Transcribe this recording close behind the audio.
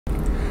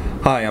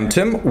Hi, I'm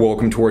Tim,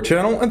 welcome to our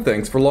channel, and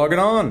thanks for logging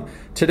on.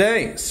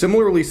 Today,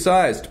 similarly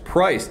sized,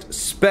 priced,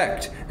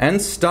 spec'd,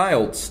 and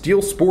styled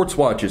steel sports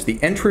watches,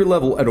 the entry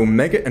level at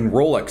Omega and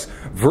Rolex,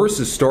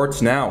 versus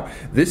starts now.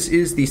 This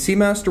is the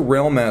Seamaster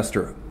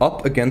Railmaster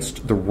up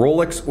against the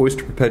Rolex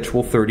Oyster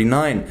Perpetual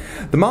 39.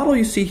 The model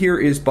you see here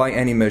is by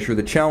any measure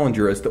the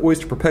challenger, as the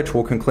Oyster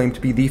Perpetual can claim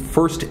to be the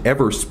first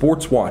ever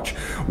sports watch.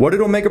 What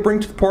did Omega bring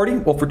to the party?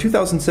 Well, for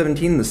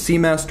 2017, the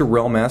Seamaster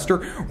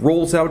Railmaster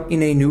rolls out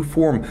in a new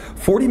form.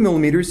 40mm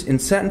in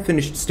satin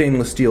finished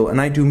stainless steel, and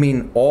I do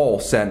mean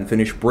all satin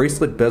finish,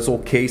 bracelet, bezel,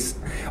 case,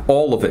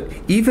 all of it.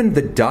 Even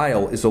the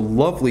dial is a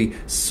lovely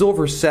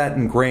silver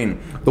satin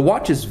grain. The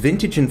watch is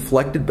vintage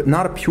inflected, but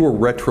not a pure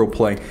retro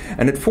play,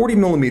 and at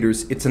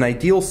 40mm it's an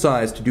ideal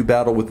size to do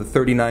battle with the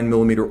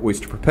 39mm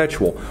Oyster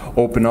Perpetual.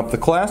 Open up the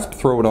clasp,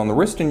 throw it on the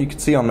wrist, and you can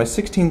see on my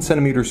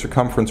 16cm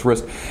circumference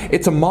wrist,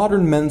 it's a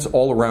modern men's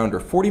all-arounder,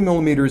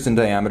 40mm in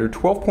diameter,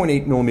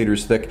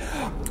 12.8mm thick.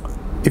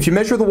 If you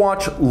measure the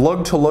watch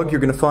lug to lug, you're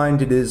going to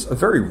find it is a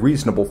very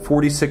reasonable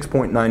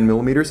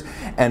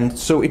 46.9mm, and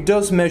so it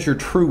does measure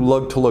true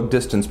lug to lug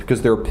distance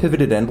because there are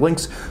pivoted end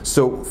links,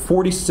 so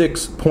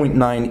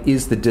 46.9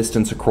 is the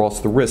distance across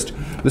the wrist.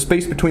 The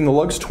space between the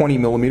lugs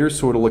 20mm,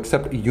 so it'll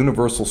accept a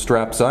universal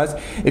strap size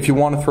if you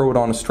want to throw it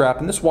on a strap,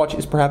 and this watch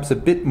is perhaps a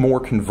bit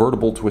more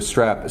convertible to a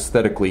strap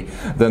aesthetically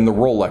than the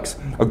Rolex.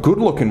 A good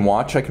looking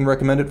watch, I can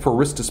recommend it for a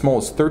wrist as small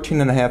as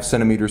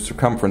 13.5cm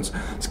circumference.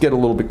 Let's get a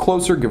little bit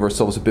closer, give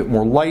ourselves a bit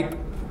more light,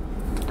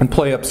 and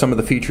play up some of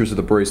the features of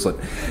the bracelet.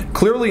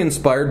 Clearly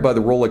inspired by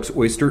the Rolex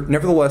Oyster,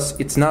 nevertheless,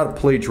 it's not a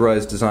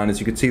plagiarized design. As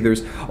you can see,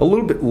 there's a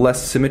little bit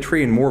less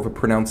symmetry and more of a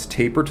pronounced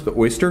taper to the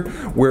Oyster,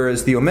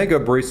 whereas the Omega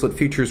bracelet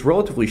features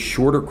relatively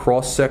shorter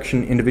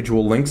cross-section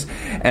individual links,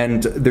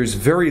 and there's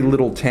very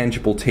little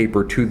tangible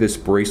taper to this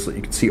bracelet.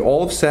 You can see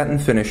all of satin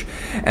finish,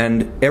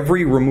 and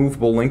every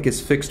removable link is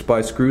fixed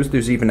by screws.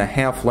 There's even a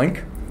half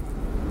link,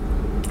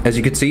 as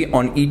you can see,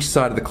 on each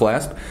side of the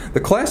clasp. The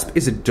clasp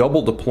is a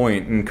double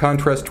deployant, in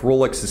contrast to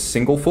Rolex's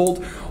single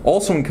fold.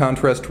 Also in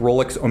contrast to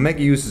Rolex,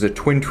 Omega uses a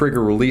twin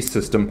trigger release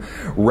system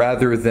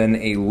rather than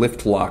a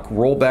lift lock.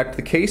 Roll back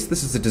the case.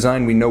 This is a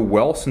design we know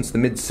well since the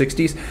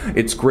mid-60s.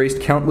 It's graced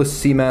countless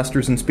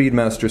Seamasters and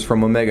Speedmasters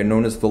from Omega,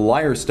 known as the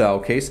lyre style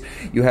case.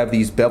 You have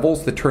these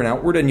bevels that turn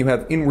outward, and you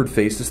have inward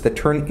faces that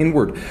turn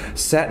inward.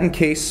 Satin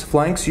case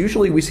flanks,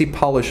 usually we see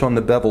polish on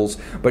the bevels,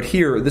 but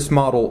here, this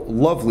model,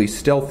 lovely,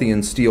 stealthy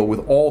in steel with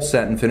all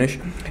satin finish.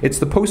 It's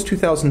the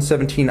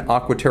post-2017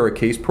 Aquaterra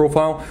case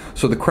profile,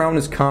 so the crown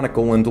is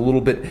conical and a little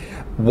bit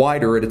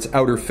wider at its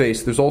outer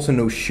face. There's also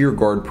no sheer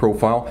guard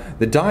profile.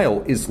 The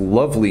dial is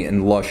lovely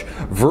and lush.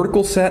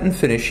 Vertical satin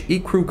finish,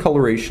 ecru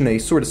coloration, a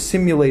sort of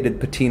simulated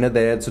patina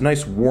that adds a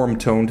nice warm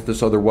tone to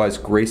this otherwise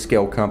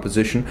grayscale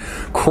composition.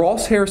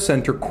 Crosshair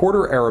center,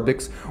 quarter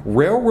Arabics,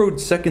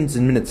 railroad seconds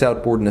and minutes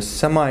outboard, and a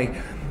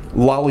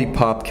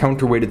semi-lollipop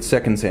counterweighted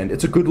seconds hand.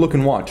 It's a good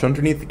looking watch.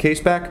 Underneath the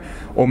case back,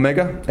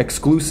 Omega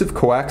exclusive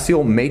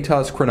coaxial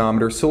Maytas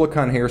chronometer,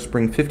 silicone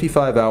hairspring,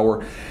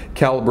 55-hour,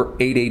 caliber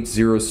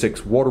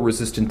 8806, water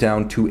resistant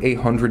down to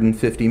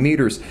 150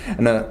 meters.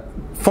 And a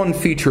fun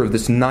feature of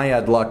this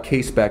Naiad lock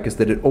case back is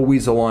that it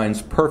always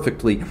aligns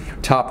perfectly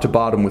top to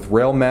bottom with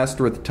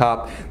Railmaster at the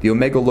top, the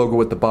Omega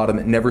logo at the bottom.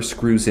 It never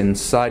screws in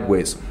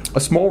sideways. A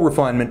small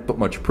refinement, but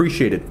much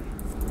appreciated.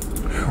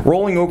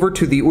 Rolling over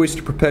to the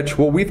Oyster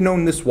Perpetual, we've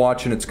known this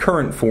watch in its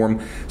current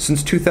form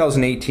since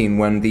 2018,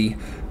 when the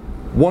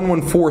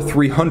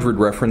 114300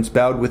 reference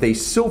bowed with a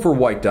silver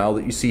white dial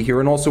that you see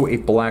here, and also a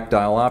black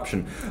dial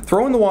option.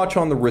 Throwing the watch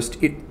on the wrist,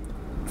 it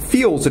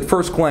feels at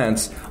first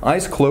glance,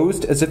 eyes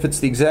closed, as if it's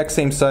the exact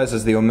same size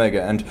as the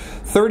Omega, and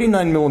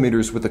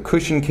 39mm with a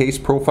cushion case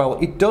profile,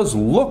 it does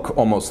look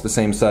almost the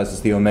same size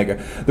as the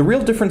Omega. The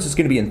real difference is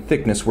going to be in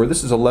thickness, where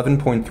this is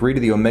 11.3 to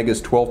the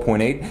Omega's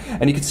 12.8,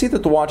 and you can see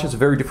that the watch has a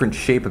very different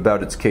shape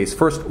about its case.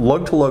 First,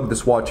 lug to lug,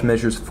 this watch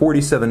measures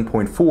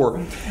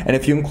 47.4, and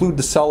if you include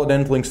the solid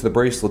end links of the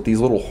bracelet, these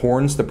little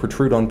horns that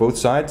protrude on both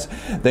sides,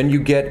 then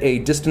you get a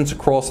distance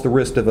across the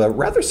wrist of a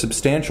rather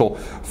substantial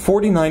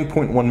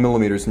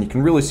 49.1mm, and you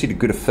can really see to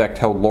good effect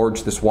how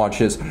large this watch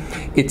is.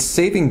 Its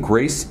saving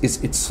grace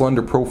is its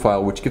slender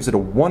profile, which gives it a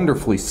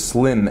wonderfully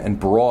slim and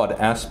broad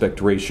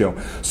aspect ratio.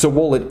 So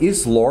while it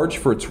is large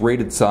for its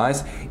rated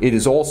size, it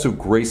is also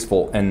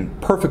graceful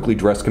and perfectly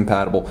dress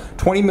compatible.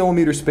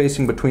 20mm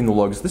spacing between the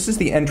lugs. This is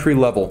the entry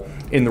level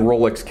in the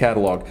Rolex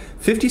catalog.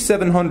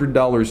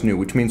 $5,700 new,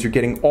 which means you're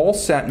getting all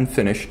satin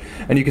finish,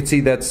 and you can see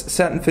that's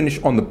satin finish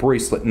on the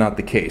bracelet, not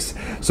the case.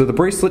 So the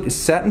bracelet is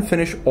satin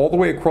finish all the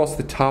way across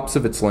the tops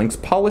of its links,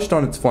 polished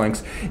on its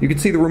flanks. You can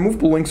see the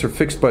removable links are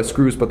fixed by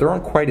screws, but there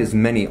aren't quite as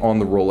many on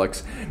the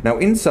Rolex. Now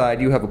inside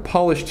you have a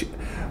polished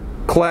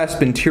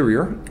clasp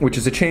interior, which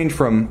is a change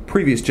from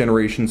previous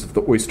generations of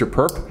the Oyster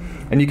Perp.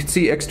 And you can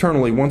see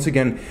externally, once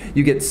again,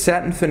 you get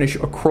satin finish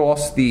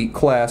across the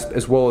clasp,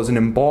 as well as an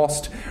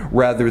embossed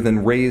rather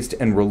than raised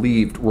and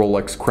relieved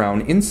Rolex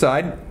crown.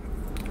 Inside,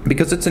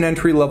 Because it's an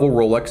entry-level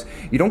Rolex,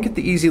 you don't get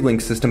the Easy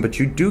Link system, but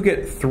you do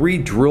get 3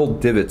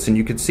 drilled divots, and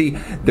you can see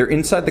they're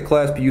inside the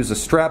clasp. You use a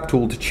strap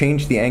tool to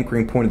change the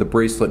anchoring point of the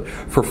bracelet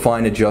for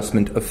fine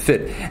adjustment of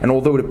fit. And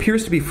although it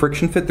appears to be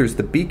friction fit, there's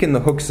the beak and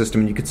the hook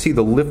system, and you can see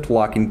the lift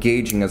lock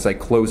engaging as I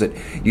close it.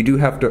 You do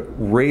have to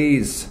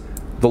raise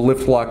the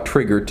lift lock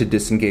trigger to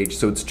disengage,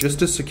 so it's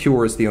just as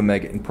secure as the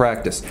Omega in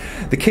practice.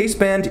 The case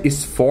band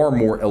is far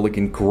more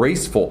elegant,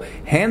 graceful,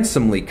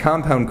 handsomely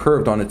compound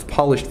curved on its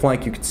polished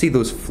flank. You can see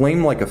those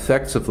flame-like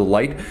effects of the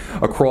light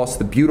across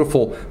the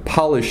beautiful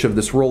polish of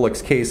this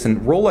Rolex case, and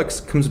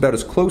Rolex comes about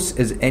as close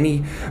as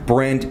any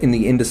brand in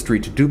the industry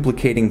to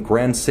duplicating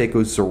Grand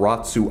Seiko's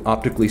Zaratsu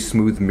optically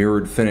smooth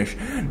mirrored finish.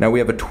 Now we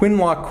have a twin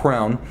lock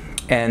crown,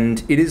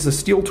 and it is a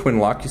steel twin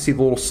lock. You see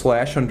the little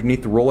slash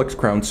underneath the Rolex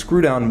crown,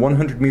 screw down,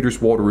 100 meters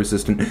water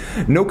resistant.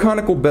 No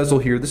conical bezel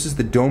here. This is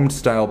the domed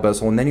style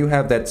bezel, and then you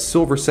have that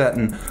silver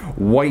satin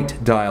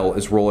white dial,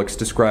 as Rolex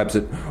describes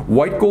it.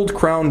 White gold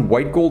crown,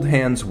 white gold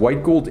hands,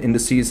 white gold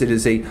indices. It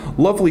is a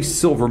lovely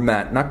silver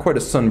matte, not quite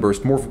a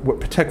sunburst, more what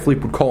Patek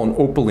Philippe would call an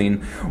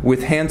opaline,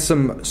 with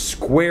handsome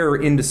square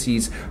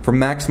indices for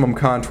maximum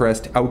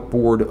contrast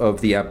outboard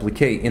of the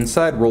applique.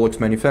 Inside, Rolex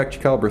manufacture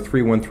caliber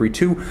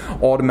 3132,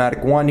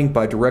 automatic winding,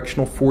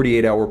 bi-directional,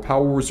 48-hour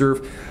power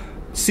reserve,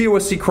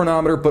 COSC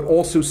chronometer, but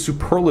also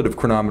superlative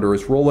chronometer,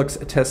 as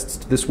Rolex attests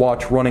to this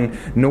watch running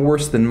no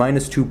worse than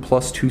 -2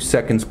 + 2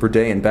 seconds per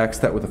day and backs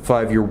that with a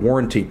 5-year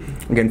warranty.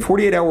 Again,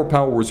 48-hour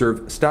power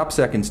reserve, stop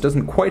seconds,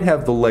 doesn't quite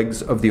have the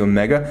legs of the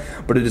Omega,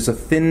 but it is a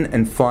thin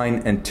and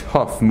fine and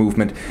tough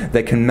movement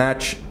that can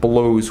match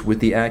blows with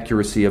the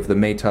accuracy of the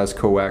Maytaz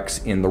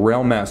coax in the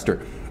Railmaster.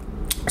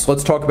 So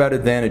let's talk about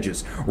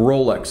advantages.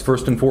 Rolex,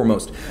 first and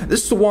foremost.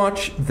 This is a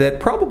watch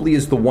that probably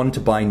is the one to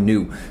buy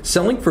new.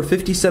 Selling for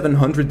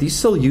 $5,700, these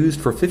sell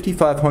used for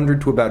 $5,500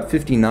 to about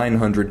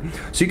 $5,900.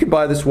 So you could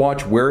buy this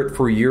watch, wear it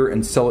for a year,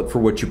 and sell it for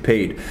what you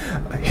paid.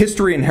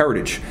 History and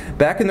heritage.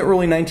 Back in the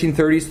early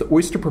 1930s, the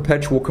Oyster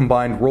Perpetual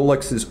combined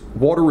Rolex's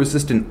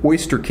water-resistant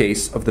Oyster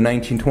case of the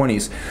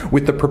 1920s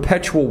with the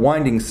Perpetual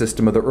winding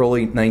system of the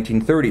early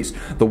 1930s.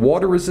 The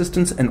water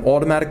resistance and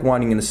automatic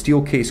winding in a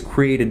steel case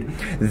created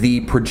the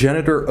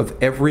progenitor of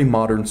every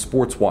modern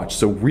sports watch,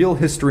 so real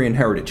history and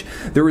heritage.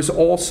 There is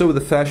also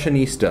the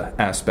fashionista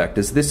aspect,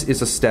 as this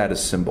is a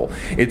status symbol.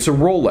 It's a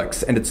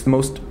Rolex, and it's the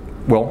most,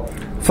 well,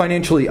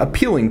 financially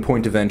appealing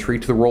point of entry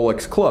to the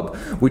Rolex Club,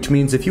 which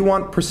means if you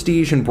want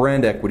prestige and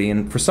brand equity,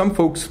 and for some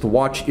folks the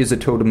watch is a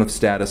totem of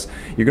status,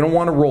 you're going to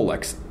want a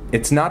Rolex.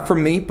 It's not for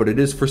me, but it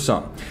is for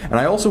some. And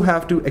I also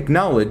have to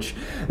acknowledge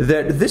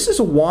that this is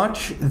a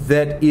watch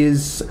that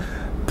is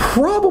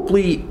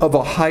probably of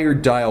a higher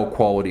dial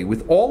quality,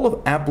 with all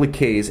of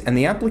appliques and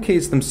the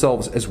appliques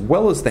themselves as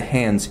well as the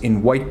hands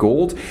in white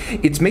gold.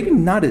 It's maybe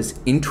not as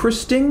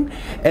interesting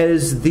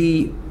as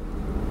the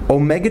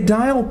Omega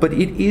dial, but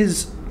it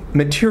is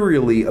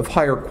materially of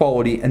higher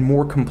quality and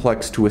more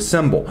complex to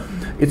assemble.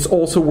 It's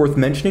also worth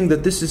mentioning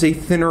that this is a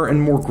thinner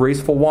and more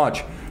graceful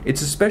watch.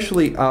 It's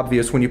especially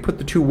obvious when you put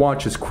the two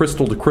watches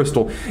crystal to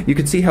crystal. You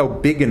can see how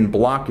big and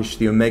blockish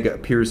the Omega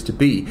appears to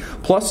be.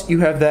 Plus, you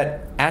have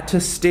that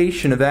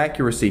attestation of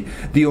accuracy.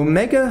 The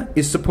Omega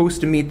is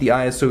supposed to meet the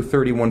ISO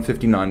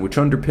 3159, which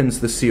underpins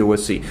the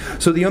COSC.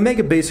 So the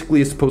Omega basically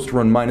is supposed to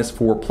run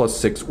 -4 +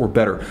 6 or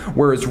better,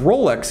 whereas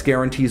Rolex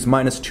guarantees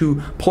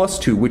 -2 +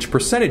 2, which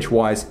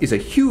percentage-wise is a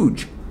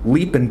huge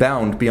leap and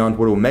bound beyond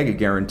what Omega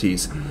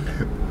guarantees.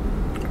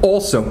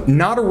 Also,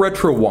 not a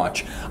retro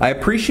watch. I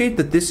appreciate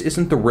that this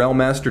isn't the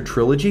Railmaster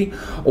trilogy,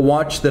 a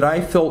watch that I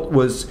felt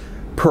was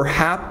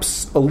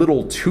perhaps a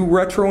little too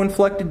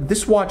retro-inflected.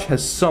 This watch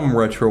has some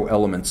retro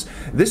elements.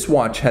 This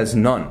watch has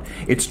none.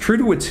 It's true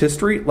to its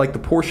history, like the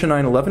Porsche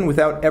 911,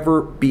 without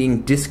ever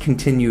being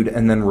discontinued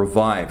and then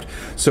revived.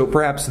 So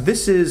perhaps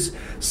this is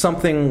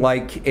something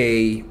like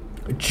a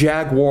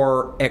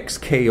Jaguar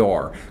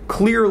XKR,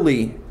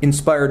 clearly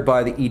inspired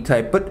by the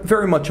E-Type, but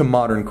very much a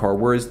modern car,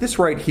 whereas this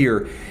right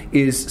here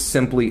is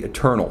simply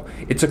eternal.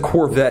 It's a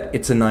Corvette,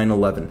 it's a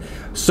 911.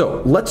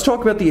 So, let's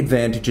talk about the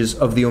advantages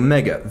of the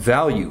Omega.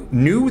 Value.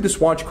 New, this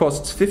watch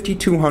costs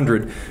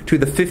 $5,200 to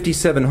the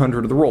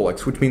 $5,700 of the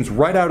Rolex, which means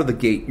right out of the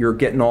gate you're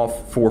getting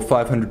off for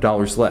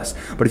 $500 less.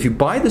 But if you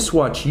buy this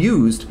watch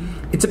used,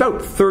 it's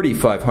about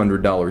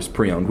 $3,500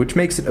 pre-owned, which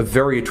makes it a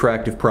very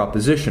attractive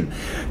proposition.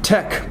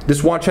 Tech.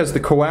 This watch has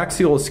the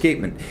coaxial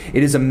escapement.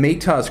 It is a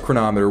Maytaz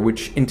chronometer,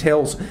 which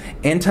entails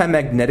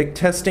anti-magnetic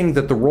testing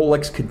that the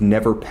Rolex could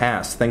never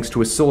pass, thanks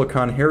to a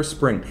silicon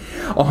hairspring.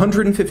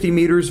 150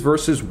 meters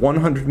versus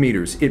 100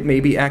 meters. It may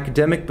be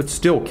academic, but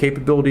still,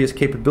 capability is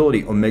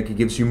capability. Omega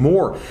gives you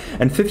more.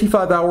 And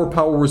 55-hour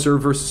power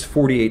reserve versus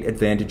 48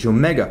 advantage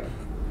Omega.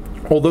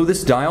 Although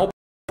this dial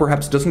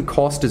perhaps doesn't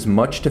cost as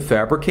much to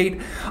fabricate,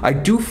 I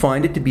do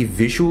find it to be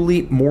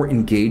visually more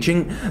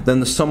engaging than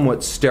the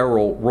somewhat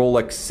sterile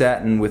Rolex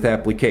satin with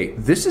applique.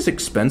 This is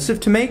expensive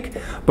to make,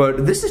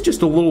 but this is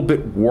just a little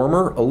bit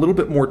warmer, a little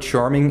bit more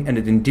charming, and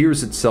it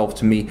endears itself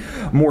to me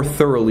more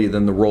thoroughly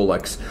than the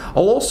Rolex.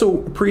 I'll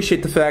also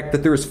appreciate the fact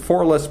that there is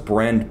far less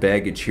brand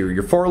baggage here.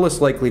 You're far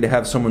less likely to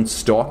have someone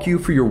stalk you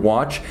for your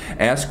watch,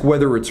 ask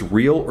whether it's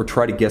real, or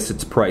try to guess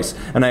its price,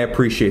 and I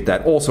appreciate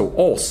that. Also,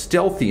 all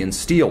stealthy and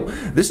steel.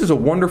 This is a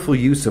wonderful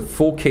use of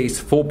full case,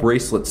 full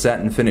bracelet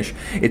satin finish.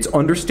 It's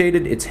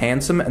understated, it's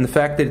handsome, and the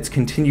fact that it's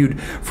continued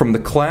from the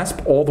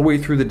clasp all the way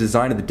through the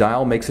design of the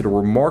dial makes it a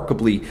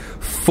remarkably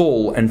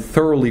full and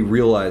thoroughly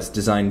realized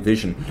design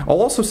vision.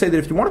 I'll also say that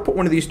if you want to put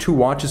one of these two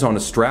watches on a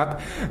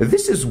strap,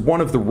 this is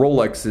one of the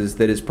Rolexes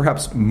that is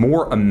perhaps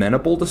more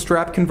amenable to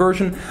strap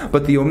conversion,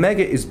 but the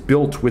Omega is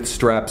built with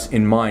straps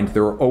in mind.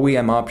 There are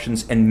OEM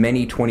options and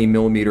many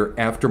 20mm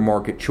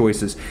aftermarket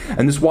choices,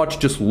 and this watch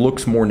just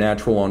looks more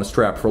natural on a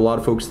strap. For a lot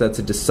of folks, that's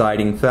a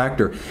deciding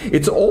factor.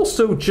 It's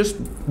also just,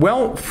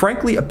 well,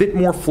 frankly, a bit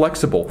more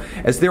flexible,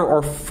 as there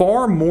are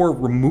far more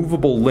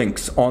removable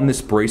links on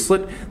this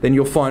bracelet than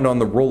you'll find on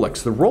the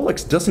Rolex. The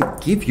Rolex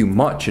doesn't give you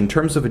much in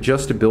terms of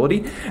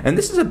adjustability, and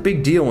this is a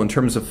big deal in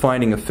terms of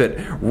finding a fit.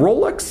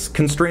 Rolex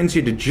constrains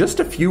you to just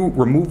a few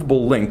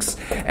removable links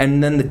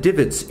and then the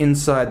divots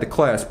inside the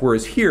clasp,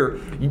 whereas here,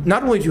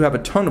 not only do you have a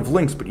ton of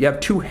links, but you have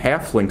two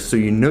half links, so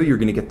you know you're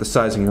going to get the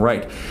sizing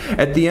right.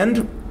 At the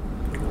end,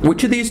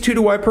 which of these two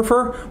do I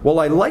prefer? Well,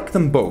 I like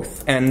them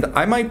both, and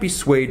I might be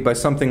swayed by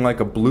something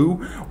like a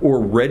blue or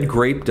red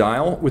grape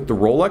dial with the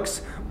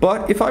Rolex,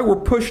 but if I were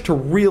pushed to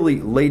really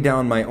lay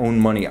down my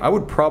own money, I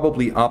would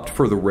probably opt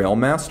for the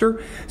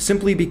Railmaster,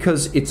 simply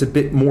because it's a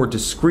bit more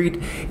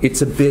discreet,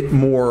 it's a bit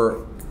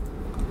more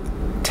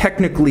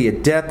technically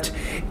adept,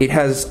 it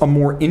has a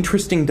more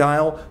interesting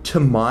dial to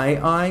my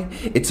eye.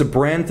 It's a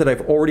brand that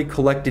I've already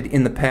collected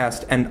in the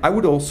past, and I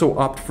would also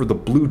opt for the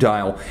blue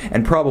dial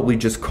and probably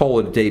just call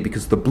it a day,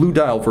 because the blue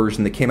dial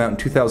version that came out in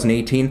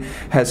 2018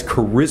 has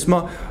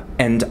charisma,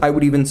 and I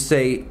would even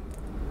say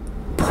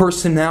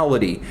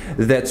personality,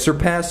 that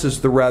surpasses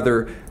the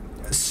rather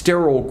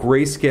sterile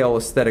grayscale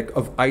aesthetic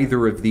of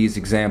either of these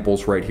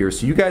examples right here.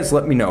 So you guys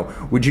let me know.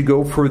 Would you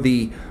go for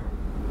the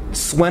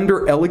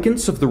slender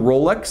elegance of the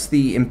Rolex,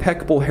 the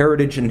impeccable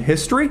heritage and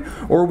history,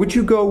 or would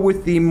you go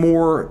with the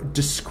more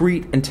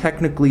discreet and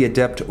technically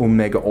adept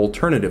Omega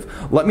alternative?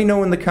 Let me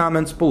know in the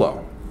comments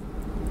below.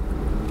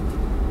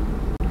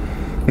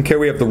 Okay,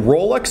 we have the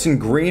Rolex in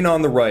green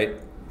on the right,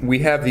 we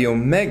have the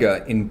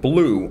Omega in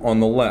blue on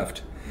the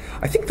left.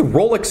 I think the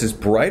Rolex is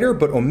brighter,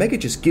 but Omega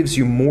just gives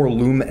you more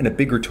lume and a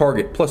bigger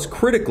target. Plus,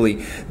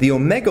 critically, the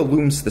Omega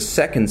looms the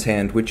seconds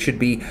hand, which should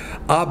be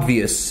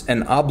obvious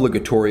and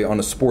obligatory on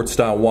a sports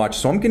style watch.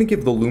 So I'm going to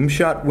give the lume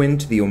shot win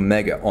to the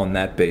Omega on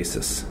that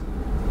basis.